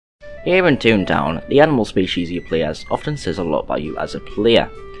Here in Toontown, the animal species you play as often says a lot about you as a player.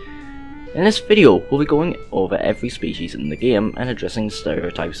 In this video, we'll be going over every species in the game and addressing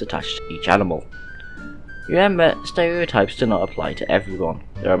stereotypes attached to each animal. Remember, stereotypes do not apply to everyone.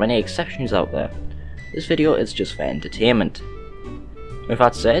 There are many exceptions out there. This video is just for entertainment. With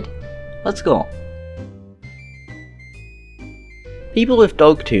that said, let's go. People with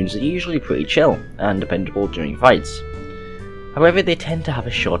dog toons are usually pretty chill and dependable during fights. However, they tend to have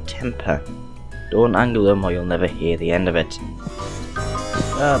a short temper. Don't angle them or you'll never hear the end of it.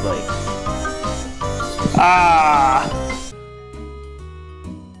 Ah, boy. Ah!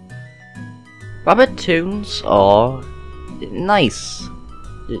 Rabbit toons are nice.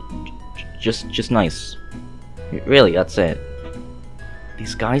 Just nice. Really, that's it.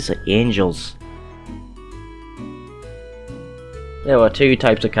 These guys are angels. There are two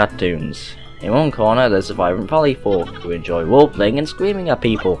types of cat toons. In one corner there's the vibrant valley folk who enjoy role-playing and screaming at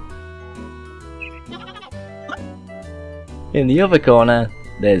people. In the other corner,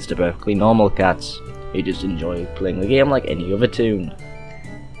 there's the perfectly normal cats, who just enjoy playing the game like any other toon.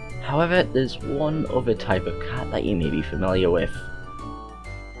 However, there's one other type of cat that you may be familiar with.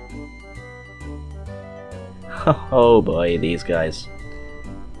 Oh boy, these guys.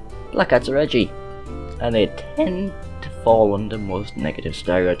 Black cats are edgy, and they tend to fall under most negative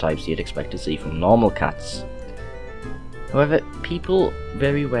stereotypes you'd expect to see from normal cats. However, people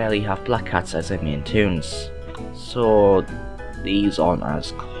very rarely have black cats as their main toons, so these aren't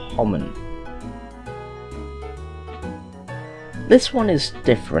as common. This one is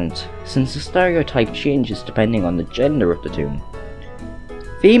different, since the stereotype changes depending on the gender of the toon.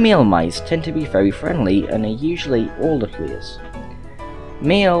 Female mice tend to be very friendly and are usually older players.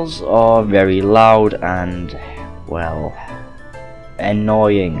 Males are very loud and, well,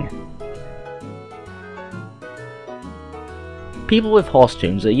 annoying. People with horse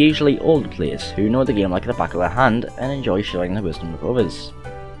toons are usually older players who know the game like the back of their hand and enjoy sharing their wisdom with others.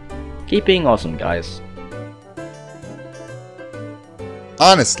 Keep being awesome, guys.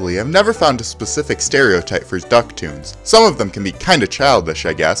 Honestly, I've never found a specific stereotype for duck toons. Some of them can be kinda childish,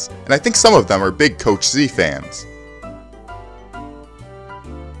 I guess, and I think some of them are big Coach Z fans.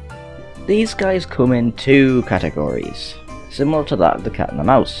 These guys come in two categories, similar to that of the cat and the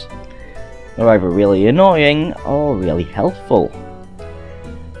mouse. They're either really annoying or really helpful.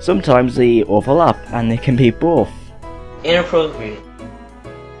 Sometimes they overlap and they can be both. Inappropriate.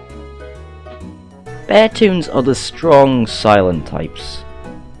 Bear toons are the strong, silent types.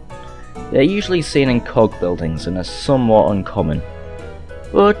 They're usually seen in cog buildings and are somewhat uncommon,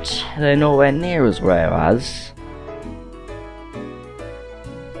 but they're nowhere near as rare as...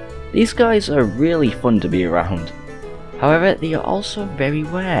 These guys are really fun to be around. However, they are also very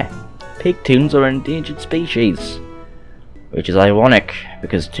rare. Pig toons are an endangered species, which is ironic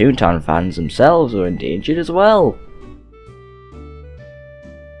because Toontown fans themselves are endangered as well.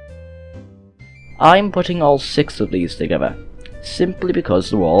 I'm putting all 6 of these together, simply because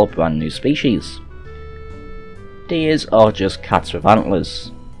they're all a brand new species. These are just cats with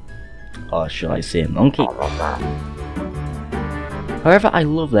antlers, or should I say monkey. However, I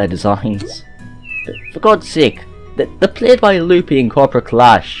love their designs. For God's sake, they're played by Loopy and Corporate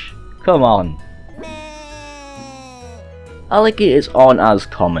Clash. Come on. Alligators aren't as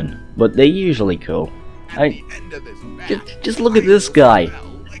common, but they're usually cool. Just look at this guy.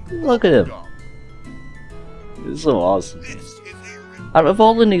 Look at him. It's so awesome. Out of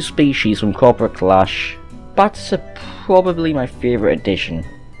all the new species from Corporate Clash, bats are probably my favourite addition.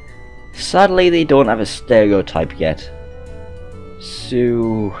 Sadly, they don't have a stereotype yet,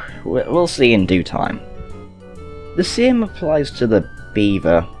 so we'll see in due time. The same applies to the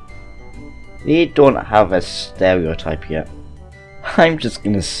beaver. They don't have a stereotype yet. I'm just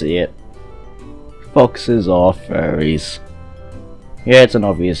gonna say it. Foxes are furries. Yeah, it's an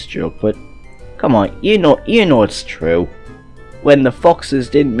obvious joke, but come on, you know it's true. When the foxes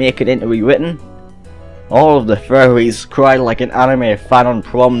didn't make it into rewritten, all of the furries cried like an anime fan on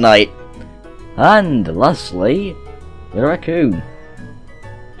prom night. And lastly, the raccoon.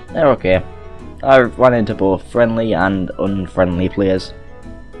 They're okay. I've run into both friendly and unfriendly players,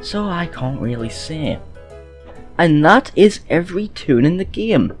 so I can't really say. And that is every toon in the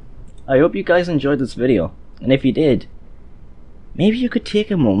game. I hope you guys enjoyed this video, and if you did, maybe you could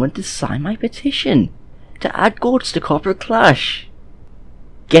take a moment to sign my petition to add goats to Corporate Clash.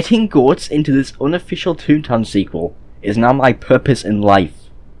 Getting goats into this unofficial Toontown sequel is now my purpose in life.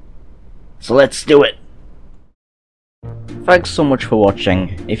 So let's do it! Thanks so much for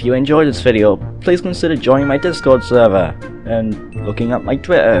watching. If you enjoyed this video, please consider joining my Discord server and looking at my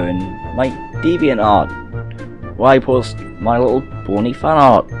Twitter and my DeviantArt, where I post my little pony fan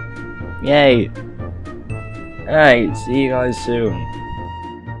art. Yay! Alright, see you guys soon.